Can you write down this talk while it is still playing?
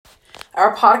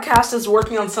our podcast is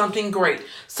working on something great,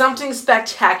 something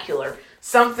spectacular,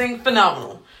 something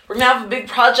phenomenal. We're going to have a big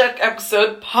project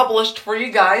episode published for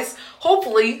you guys,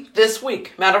 hopefully this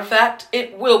week. Matter of fact,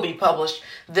 it will be published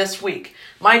this week.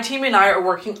 My team and I are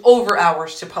working over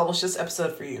hours to publish this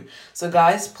episode for you. So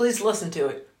guys, please listen to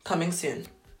it. Coming soon.